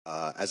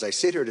As I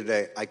sit here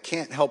today, I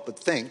can't help but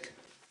think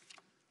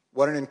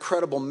what an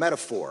incredible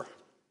metaphor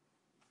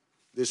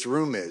this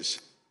room is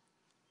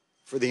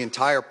for the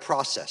entire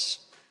process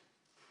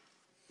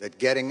that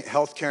getting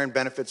health care and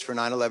benefits for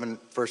 9/11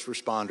 first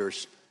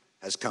responders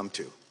has come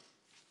to.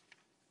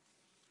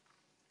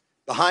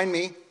 Behind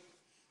me,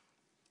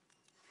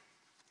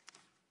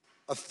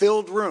 a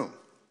filled room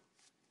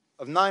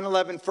of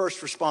 9/11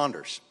 first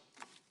responders,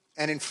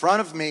 and in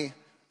front of me,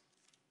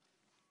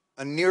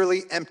 a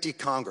nearly empty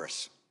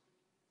Congress.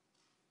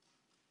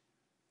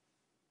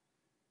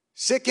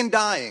 Sick and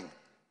dying,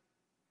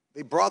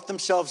 they brought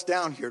themselves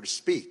down here to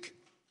speak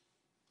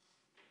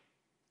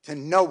to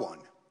no one.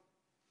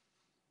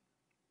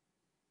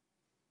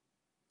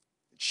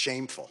 It's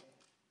shameful.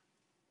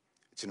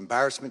 It's an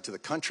embarrassment to the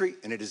country,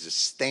 and it is a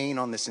stain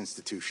on this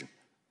institution.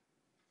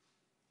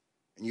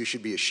 And you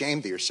should be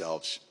ashamed of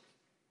yourselves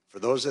for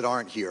those that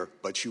aren't here,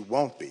 but you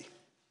won't be.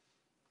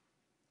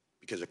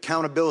 Because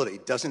accountability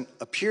doesn't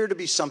appear to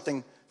be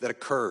something that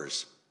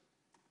occurs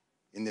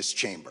in this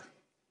chamber.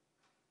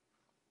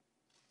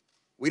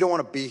 We don't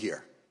want to be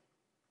here.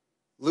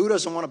 Lou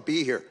doesn't want to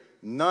be here.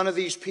 None of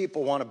these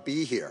people want to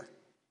be here.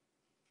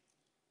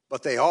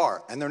 But they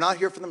are, and they're not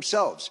here for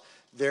themselves.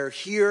 They're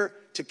here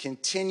to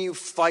continue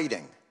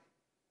fighting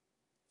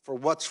for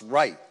what's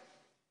right.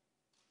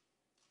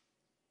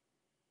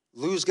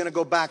 Lou's going to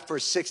go back for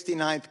his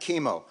 69th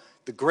chemo.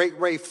 The great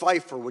Ray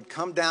Pfeiffer would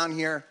come down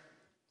here,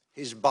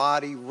 his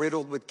body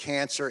riddled with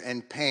cancer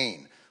and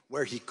pain,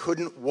 where he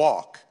couldn't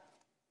walk.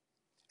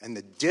 And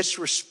the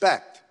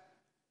disrespect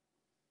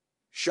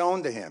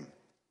shown to him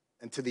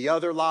and to the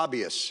other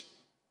lobbyists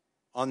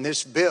on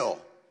this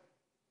bill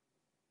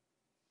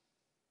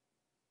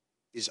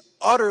is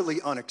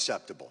utterly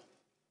unacceptable.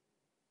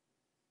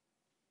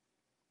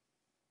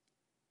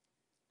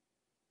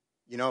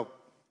 You know,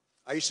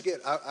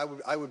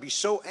 I would be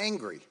so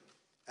angry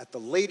at the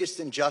latest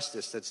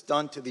injustice that's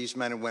done to these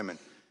men and women.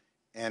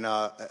 And,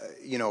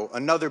 you know,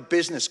 another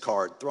business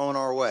card thrown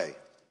our way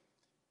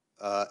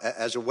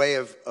as a way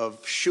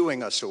of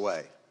shooing us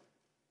away,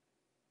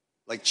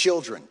 like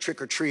children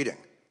trick-or-treating,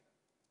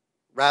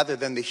 rather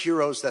than the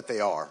heroes that they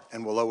are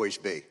and will always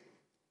be.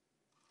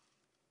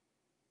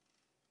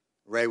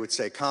 Ray would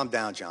say, "Calm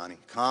down, Johnny,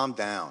 calm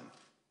down.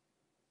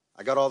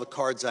 I got all the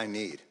cards I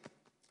need."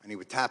 And he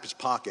would tap his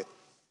pocket.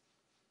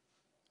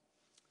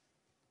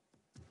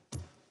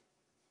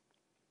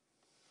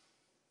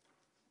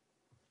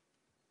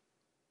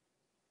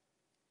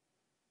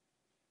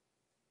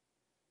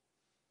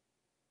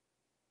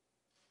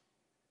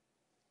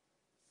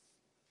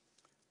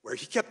 Where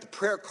he kept the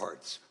prayer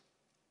cards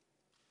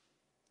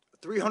of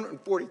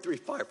 343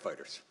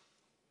 firefighters.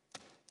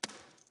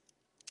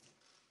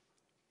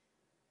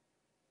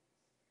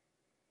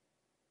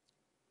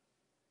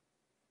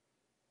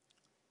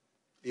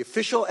 The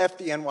official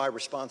FDNY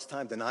response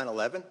time to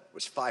 9/11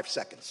 was 5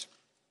 seconds.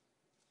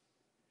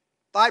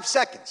 5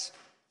 seconds.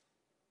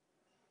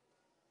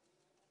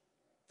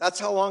 That's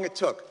how long it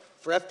took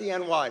for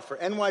FDNY, for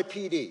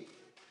NYPD,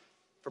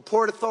 for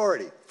Port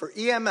Authority, for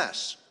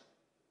EMS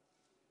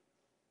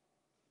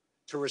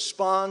to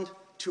respond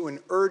to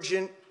an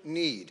urgent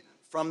need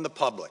from the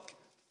public.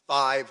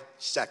 5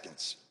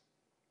 seconds.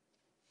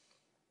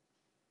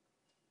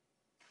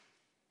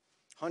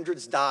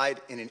 Hundreds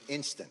died in an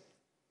instant.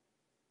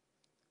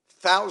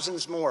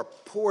 Thousands more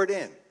poured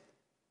in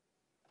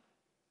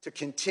to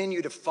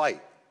continue to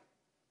fight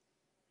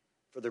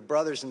for their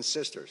brothers and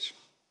sisters.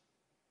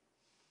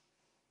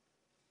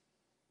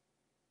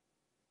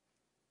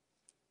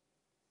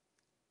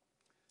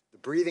 The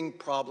breathing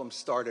problem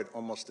started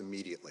almost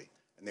immediately,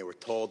 and they were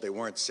told they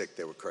weren't sick,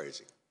 they were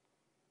crazy.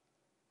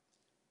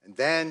 And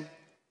then,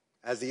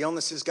 as the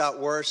illnesses got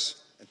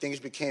worse and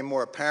things became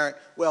more apparent,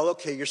 well,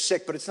 okay, you're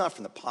sick, but it's not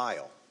from the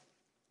pile.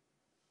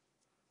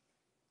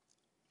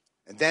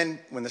 And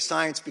then, when the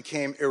science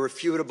became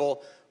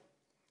irrefutable,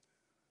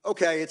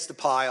 okay, it's the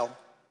pile.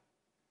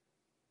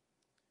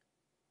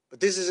 But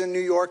this is a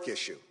New York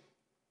issue.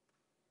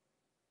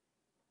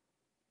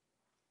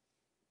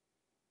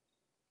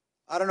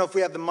 I don't know if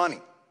we have the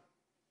money.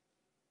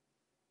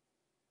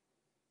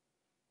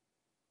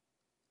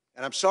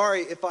 And I'm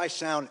sorry if I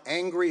sound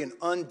angry and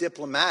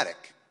undiplomatic,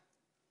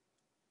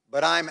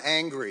 but I'm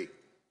angry.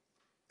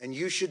 And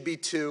you should be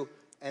too,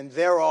 and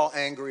they're all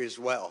angry as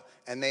well.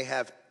 And they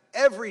have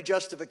every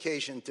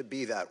justification to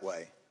be that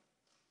way.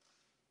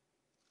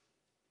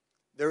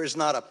 There is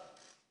not a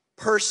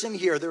person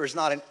here, there is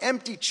not an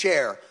empty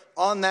chair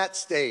on that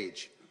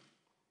stage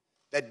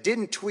that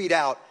didn't tweet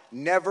out,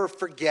 "Never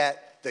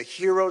forget the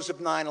heroes of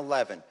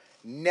 9/11.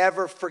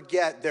 Never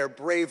forget their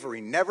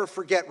bravery. Never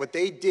forget what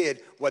they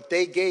did, what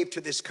they gave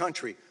to this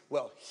country."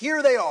 Well,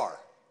 here they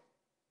are.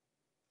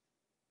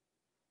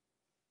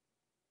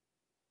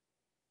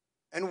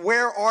 And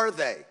where are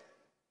they?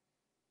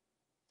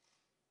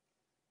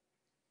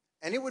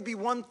 And it would be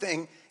one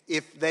thing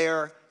if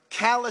their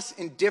callous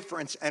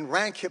indifference and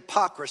rank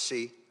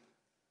hypocrisy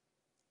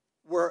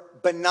were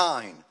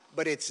benign,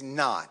 but it's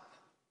not.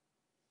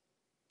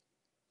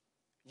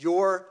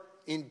 Your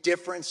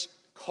indifference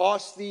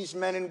cost these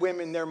men and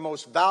women their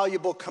most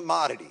valuable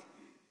commodity,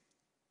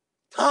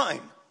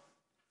 time.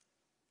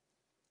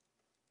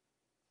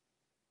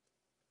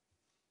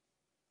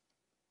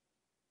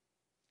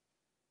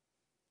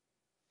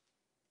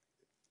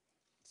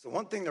 It's the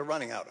one thing they're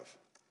running out of.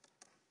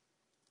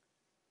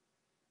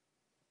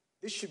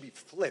 This should be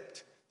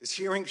flipped. This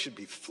hearing should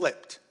be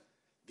flipped.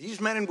 These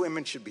men and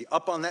women should be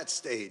up on that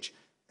stage,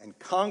 and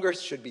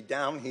Congress should be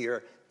down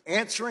here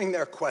answering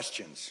their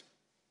questions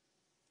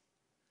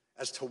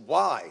as to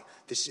why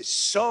this is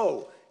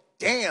so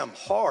damn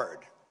hard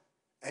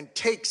and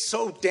takes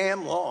so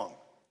damn long.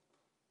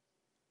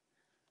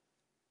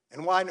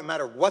 And why, no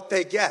matter what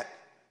they get,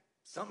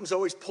 something's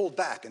always pulled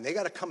back, and they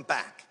got to come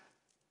back.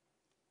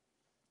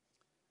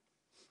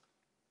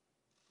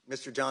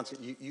 Mr.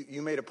 Johnson,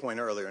 you made a point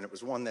earlier, and it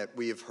was one that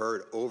we have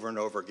heard over and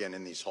over again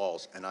in these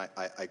halls, and I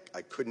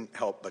couldn't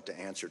help but to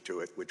answer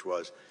to it, which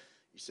was,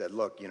 you said,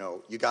 look, you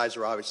know, you guys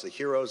are obviously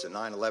heroes, and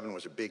 9/11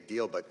 was a big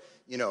deal, but,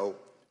 you know,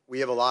 we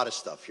have a lot of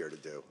stuff here to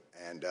do,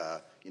 and,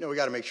 you know, we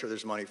got to make sure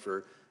there's money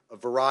for a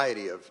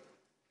variety of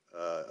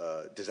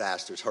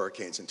disasters,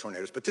 hurricanes and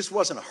tornadoes, but this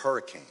wasn't a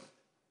hurricane,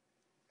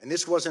 and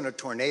this wasn't a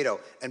tornado,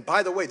 and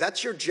by the way,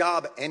 that's your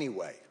job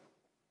anyway.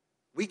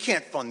 We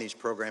can't fund these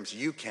programs,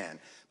 you can.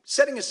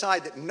 Setting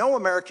aside that no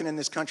American in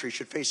this country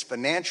should face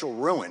financial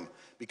ruin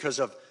because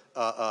of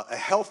a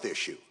health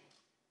issue.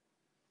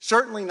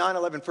 Certainly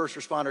 9/11 first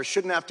responders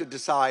shouldn't have to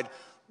decide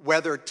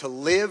whether to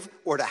live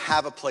or to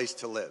have a place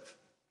to live.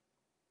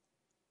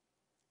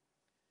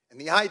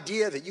 And the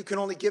idea that you can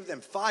only give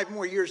them 5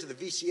 more years of the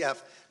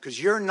VCF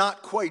because you're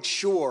not quite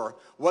sure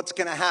what's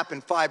going to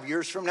happen 5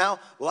 years from now,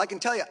 well, I can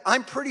tell you,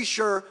 I'm pretty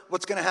sure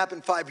what's going to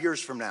happen 5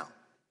 years from now.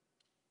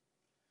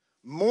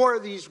 More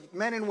of these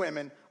men and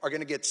women are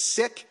going to get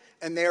sick,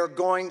 and they are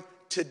going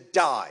to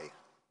die.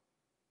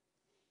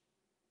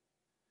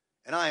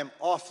 And I am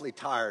awfully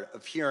tired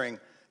of hearing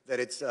that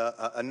it's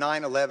a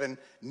 9/11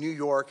 New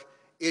York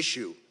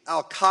issue.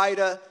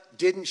 Al-Qaeda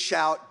didn't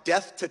shout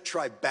death to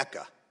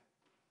Tribeca.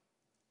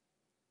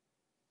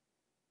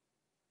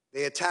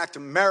 They attacked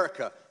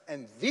America,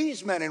 and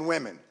these men and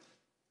women,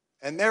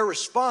 and their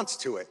response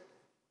to it,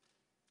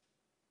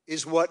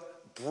 is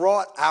what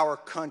brought our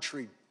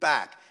country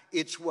back.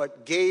 It's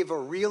what gave a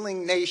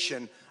reeling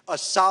nation a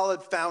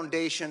solid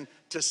foundation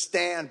to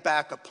stand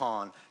back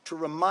upon, to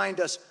remind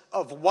us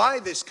of why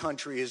this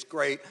country is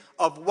great,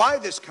 of why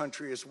this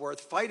country is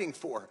worth fighting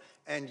for,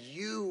 and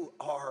you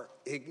are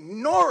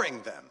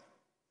ignoring them.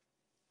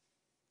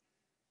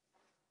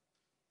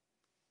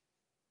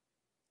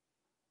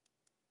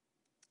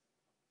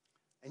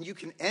 And you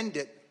can end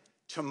it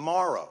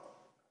tomorrow.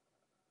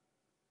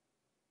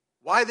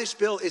 Why this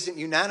bill isn't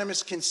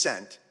unanimous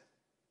consent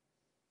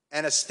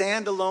and a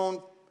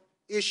standalone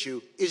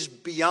issue is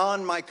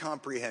beyond my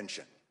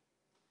comprehension.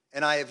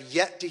 And I have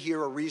yet to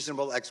hear a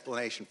reasonable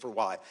explanation for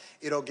why.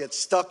 It'll get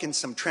stuck in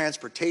some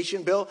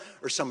transportation bill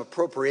or some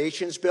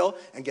appropriations bill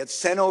and get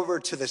sent over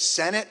to the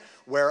Senate,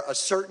 where a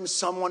certain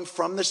someone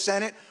from the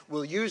Senate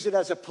will use it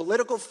as a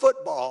political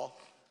football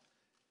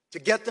to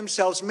get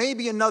themselves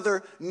maybe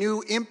another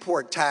new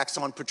import tax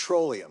on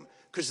petroleum,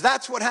 because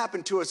that's what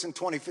happened to us in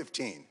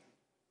 2015.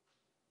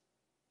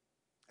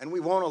 And we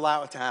won't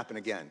allow it to happen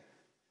again.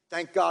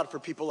 Thank God for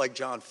people like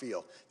John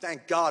Field.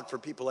 Thank God for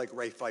people like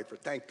Ray Pfeiffer.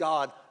 Thank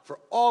God for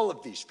all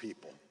of these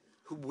people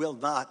who will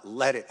not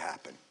let it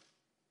happen.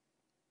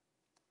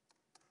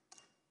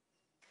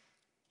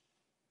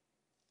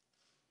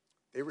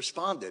 They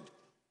responded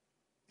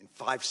in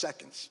 5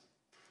 seconds.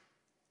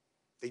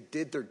 They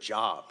did their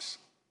jobs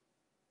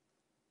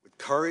with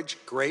courage,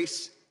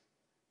 grace,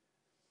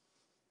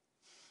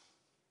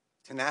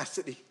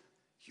 tenacity,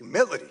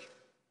 humility.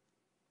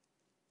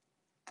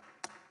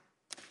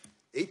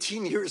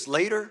 18 years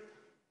later,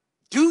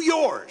 do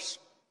yours.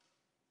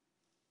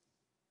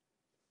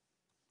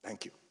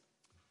 Thank you.